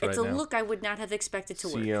Google this right now. It's a look I would not have expected to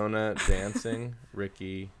work. Siona dancing,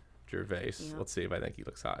 Ricky Gervais. Yep. Let's see if I think he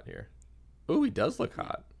looks hot here. Oh, he does look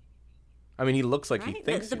hot. I mean, he looks like he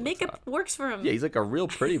thinks the makeup hot. works for him. Yeah, he's like a real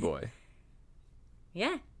pretty boy.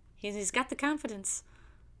 Yeah, he's got the confidence.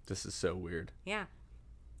 This is so weird. Yeah,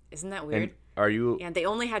 isn't that weird? And are you? Yeah, they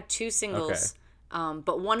only had 2 singles,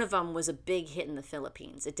 but one of them was a big hit in the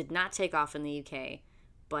Philippines. It did not take off in the UK,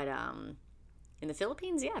 but in the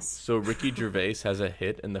Philippines, yes. So Ricky Gervais has a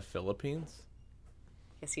hit in the Philippines?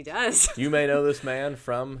 Yes, he does. You may know this man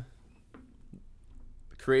from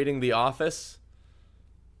creating The Office,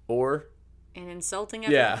 or... And insulting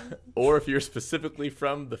everyone. Yeah, or if you're specifically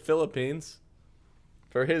from the Philippines,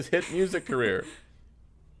 for his hit music career.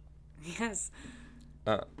 Yes.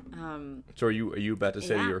 So are you about to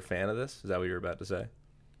say that you're a fan of this? Is that what you're about to say?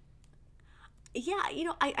 Yeah,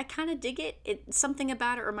 I kind of dig it. Something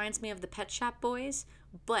about it reminds me of the Pet Shop Boys,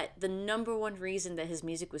 but the number one reason that his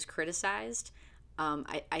music was criticized,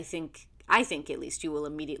 I think at least you will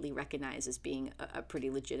immediately recognize as being a pretty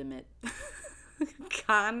legitimate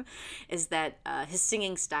con, is that his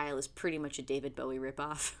singing style is pretty much a David Bowie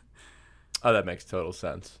ripoff. Oh, that makes total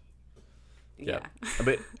sense. Yeah.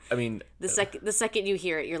 But I mean, the second you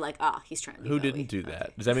hear it, you're like, he's trying to be who Bowie. didn't do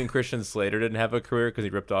that? Does that mean Christian Slater didn't have a career because he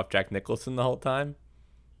ripped off Jack Nicholson the whole time?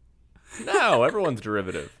 No, everyone's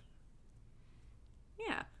derivative.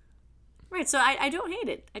 Yeah. Right, so I don't hate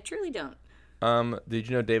it. I truly don't. Did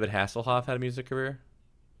you know David Hasselhoff had a music career?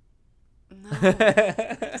 No.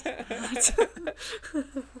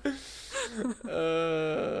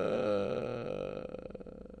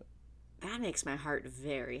 That makes my heart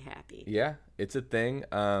very happy. Yeah, it's a thing.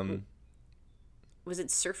 Was it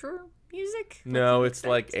surfer music? No, it's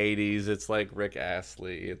like 80s. It's like Rick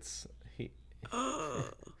Astley.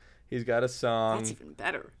 He's got a song. That's even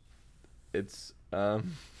better. It's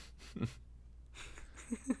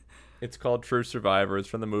it's called True Survivor. It's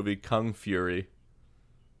from the movie Kung Fury.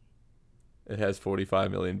 It has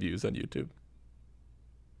 45 million views on YouTube.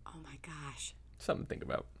 Oh my gosh. Something to think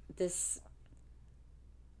about.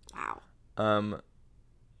 Wow.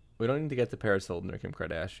 We don't need to get to Paris Hilton or Kim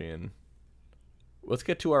Kardashian. Let's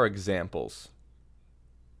get to our examples.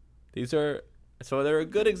 There are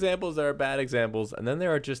good examples, there are bad examples, and then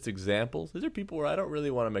there are just examples. These are people where I don't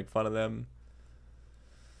really want to make fun of them,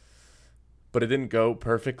 but it didn't go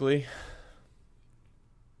perfectly.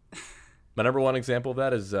 My number one example of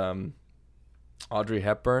that is Audrey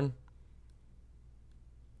Hepburn,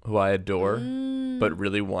 who I adore, but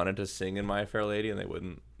really wanted to sing in My Fair Lady, and they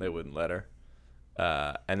wouldn't let her.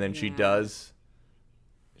 And then she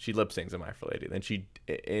lip syncs in My Fair Lady. Then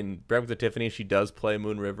in Breakfast with Tiffany, she does play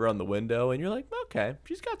Moon River on the window, and you're like, okay,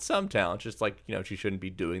 she's got some talent. Just like, she shouldn't be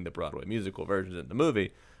doing the Broadway musical versions in the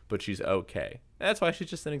movie, but she's okay. And that's why she's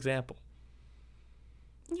just an example.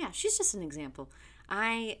 Yeah, she's just an example.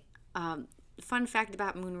 Fun fact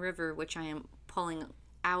about Moon River, which I am pulling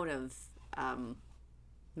out of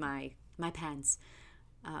my pens.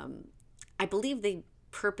 I believe they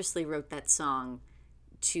purposely wrote that song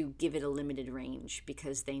to give it a limited range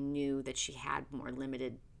because they knew that she had more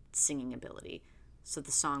limited singing ability. So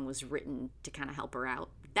the song was written to kind of help her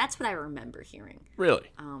out. That's what I remember hearing.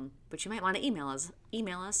 Really? But you might want to email us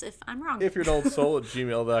if I'm wrong. If you're an old soul at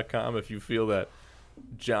gmail.com, if you feel that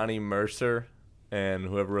Johnny Mercer and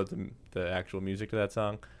whoever wrote the actual music to that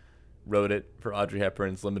song wrote it for Audrey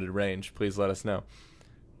Hepburn's limited range, please let us know.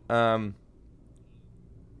 Do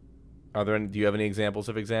you have any examples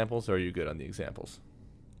of examples, or are you good on the examples?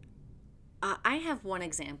 I have one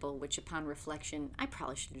example, which upon reflection, I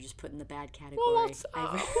probably should have just put in the bad category. Well,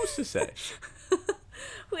 who's to say?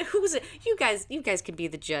 Who's it? You guys can be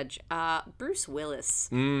the judge. Bruce Willis.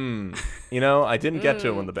 I didn't get to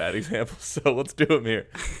him on the bad example, so let's do him here.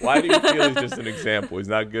 Why do you feel he's just an example? He's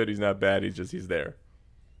not good, he's not bad, he's there.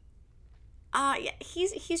 Yeah,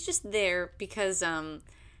 he's just there because I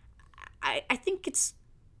think it's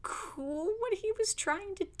cool what he was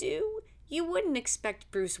trying to do. You wouldn't expect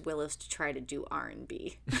Bruce Willis to try to do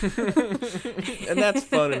R&B. And that's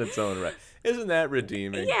fun in its own right. Isn't that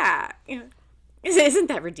redeeming? Yeah. Isn't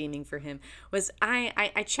that redeeming for him?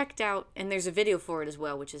 I checked out, and there's a video for it as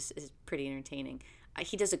well, which is pretty entertaining.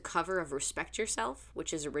 He does a cover of Respect Yourself,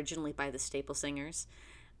 which is originally by the Staple Singers.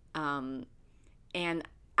 And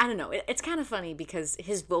I don't know. It's kind of funny because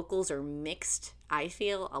his vocals are mixed, I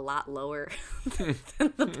feel, a lot lower than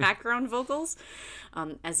the background vocals,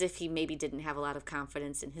 as if he maybe didn't have a lot of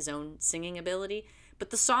confidence in his own singing ability. But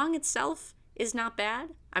the song itself is not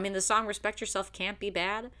bad. I mean, the song Respect Yourself can't be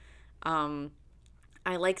bad. I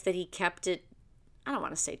like that he kept it, I don't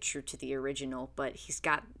want to say true to the original, but he's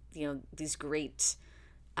got, these great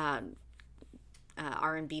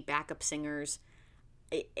R&B backup singers.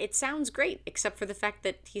 It sounds great, except for the fact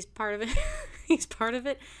that he's part of it. He's part of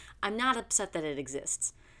it. I'm not upset that it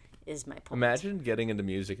exists, is my point. Imagine getting into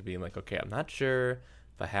music and being like, okay, I'm not sure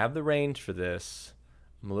if I have the range for this.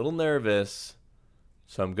 I'm a little nervous,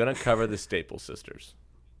 so I'm going to cover the Staple Sisters.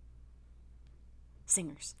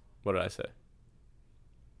 Singers. What did I say?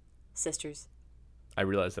 Sisters. I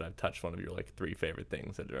realized that I've touched one of your 3 favorite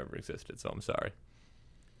things that have ever existed, so I'm sorry.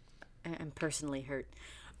 I'm personally hurt.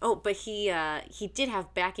 Oh, but he did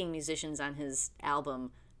have backing musicians on his album,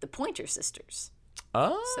 the Pointer Sisters.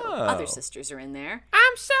 Oh. So other sisters are in there.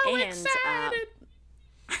 I'm so excited.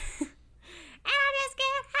 And I just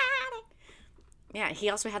can't hide it. Yeah, he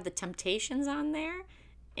also had the Temptations on there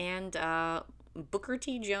and Booker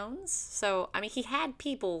T. Jones. So, I mean, he had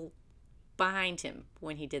people behind him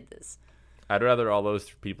when he did this. I'd rather all those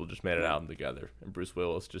people just made an album together and Bruce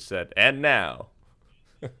Willis just said, and now.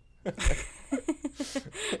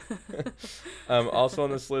 Also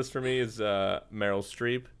on this list for me is Meryl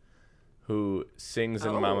Streep, who sings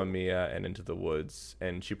in Mamma Mia and Into the Woods,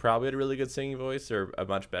 and she probably had a really good singing voice, or a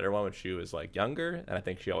much better one when she was younger, and I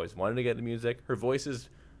think she always wanted to get into music. Her voice is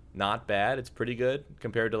not bad. It's pretty good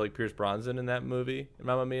compared to Pierce Brosnan in that movie,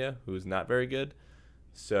 Mamma Mia, who's not very good.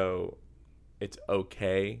 So it's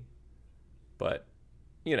okay, but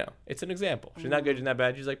it's an example. She's not good, she's not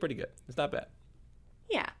bad, she's pretty good. It's not bad.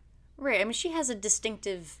 Yeah. Right. I mean, she has a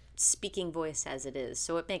distinctive speaking voice as it is,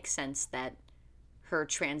 so it makes sense that her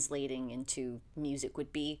translating into music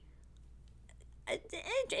would be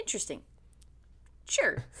interesting.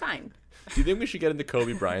 Sure, fine. Do you think we should get into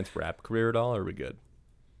Kobe Bryant's rap career at all, or are we good?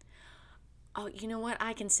 Oh, you know what?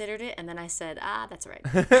 I considered it, and then I said, that's all right.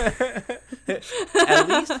 At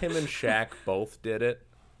least him and Shaq both did it.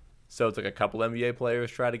 So it's a couple NBA players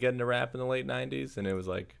tried to get into rap in the late 90s, and it was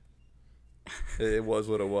it was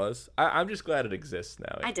what it was. I'm just glad it exists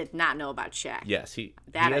now. I did not know about Shaq. Yes, he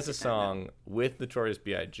has a song with Notorious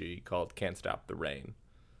B.I.G. called Can't Stop the Rain.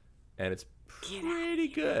 And it's pretty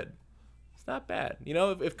good. It's not bad.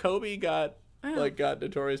 If Kobe got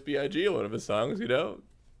Notorious B.I.G. on one of his songs, it'd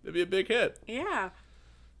be a big hit. Yeah.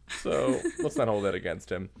 So let's not hold that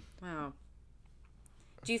against him. Wow.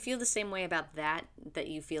 Do you feel the same way about that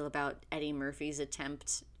you feel about Eddie Murphy's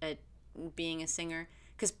attempt at being a singer?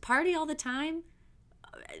 Because Party All the Time,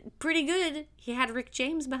 pretty good. He had Rick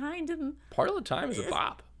James behind him. Party All the Time is a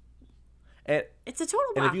bop. And it's a total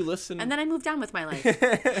bop. And if you listen... And then I moved on with my life.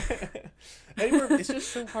 Eddie Murphy, it's just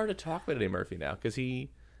so hard to talk about Eddie Murphy now, because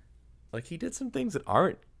he did some things that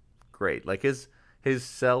aren't great. His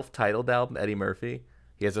self-titled album, Eddie Murphy,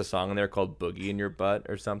 he has a song in there called Boogie in Your Butt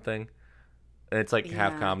or something. And it's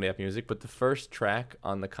half comedy, half music. But the first track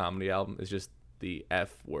on the comedy album is just the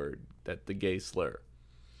F word, the gay slur.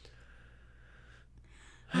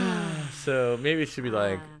 So maybe it should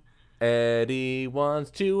be Eddie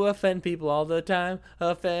wants to offend people all the time.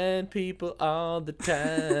 Offend people all the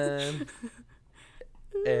time.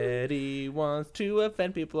 Eddie wants to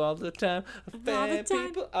offend people all the time. Offend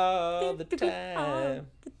people all the time.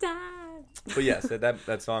 But yes,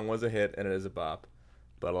 that song was a hit and it is a bop.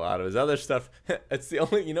 But a lot of his other stuff, it's the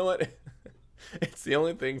only, it's the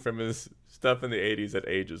only thing from his stuff in the 80s that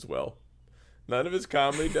ages well. None of his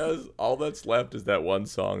comedy does. All that's left is that one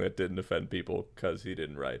song that didn't offend people because he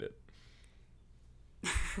didn't write it.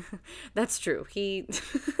 That's true. He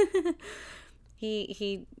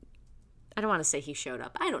I don't want to say he showed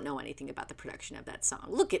up. I don't know anything about the production of that song.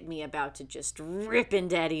 Look at me about to just rip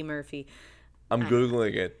into Eddie Murphy. I'm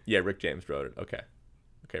Googling it. Yeah, Rick James wrote it. Okay,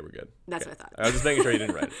 we're good. That's okay. what I thought. I was just making sure you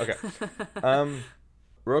didn't write it. Okay.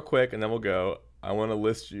 Real quick, and then we'll go. I want to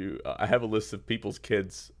list you. I have a list of people's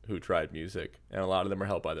kids who tried music, and a lot of them are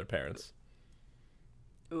helped by their parents.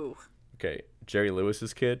 Ooh. Okay, Jerry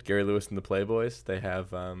Lewis's kid, Gary Lewis and the Playboys. They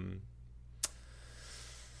have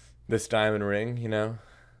this diamond ring.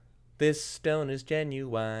 This stone is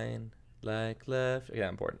genuine, like love. Yeah,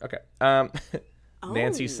 important. Okay.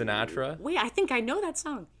 Nancy Sinatra. Wait, I think I know that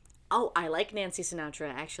song. Oh, I like Nancy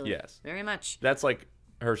Sinatra, actually. Yes. Very much. That's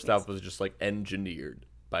her stuff was just engineered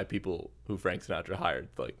by people who Frank Sinatra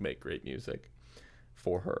hired to make great music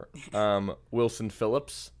for her. Wilson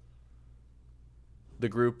Phillips, the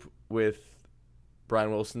group with Brian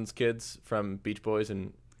Wilson's kids from Beach Boys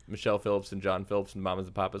and Michelle Phillips and John Phillips and Mamas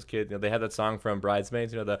and Papa's Kid. You know, they had that song from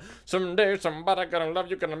Bridesmaids. You know, the someday somebody gonna love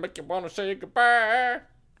you, gonna make you wanna say goodbye.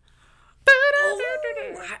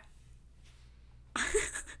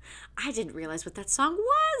 I didn't realize what that song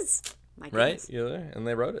was. My goodness. Right? Yeah, and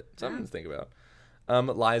they wrote it. Something to think about.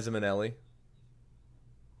 Liza Minnelli.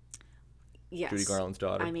 Yes. Judy Garland's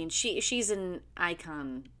daughter. I mean, she's an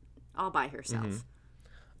icon all by herself.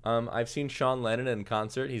 I've seen Sean Lennon in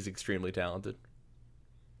concert. He's extremely talented.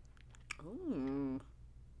 Ooh.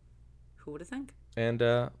 Who would have think? And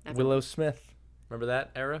Willow Smith. Remember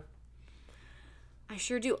that era? I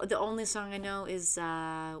sure do. The only song I know is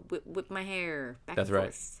Whip My Hair Back That's and right.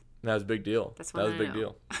 Forth. That was a big deal. That's That was one a I big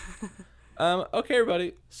know. deal. Okay,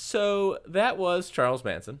 everybody. So that was Charles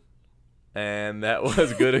Manson. And that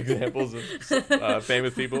was good examples of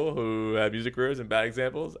famous people who had music careers and bad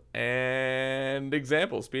examples. And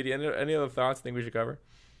examples. Speedy, any other thoughts think we should cover?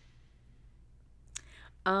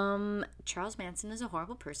 Charles Manson is a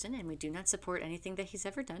horrible person, and we do not support anything that he's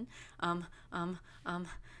ever done. I'm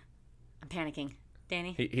panicking.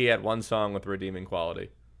 Danny? He had one song with redeeming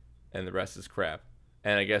quality, and the rest is crap.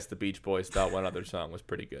 And I guess the Beach Boys thought one other song was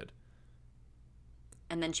pretty good.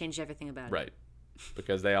 And then changed everything about it. Right.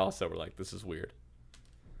 Because they also were like, this is weird.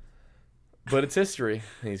 But it's history.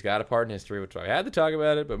 He's got a part in history, which I had to talk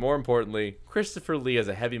about it. But more importantly, Christopher Lee has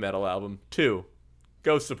a heavy metal album. 2,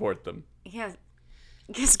 go support them. Yeah.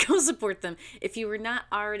 Just go support them. If you were not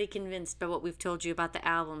already convinced by what we've told you about the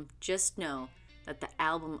album, just know that the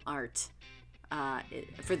album art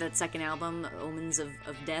for that second album, Omens of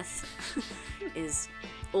Death, is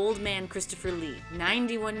old man Christopher Lee,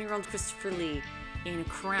 91-year-old Christopher Lee, in a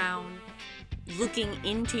crown, looking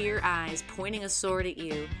into your eyes, pointing a sword at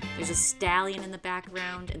you. There's a stallion in the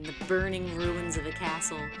background and the burning ruins of a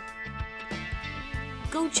castle.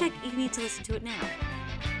 Go check. You need to listen to it now.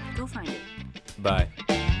 Go find it. Bye.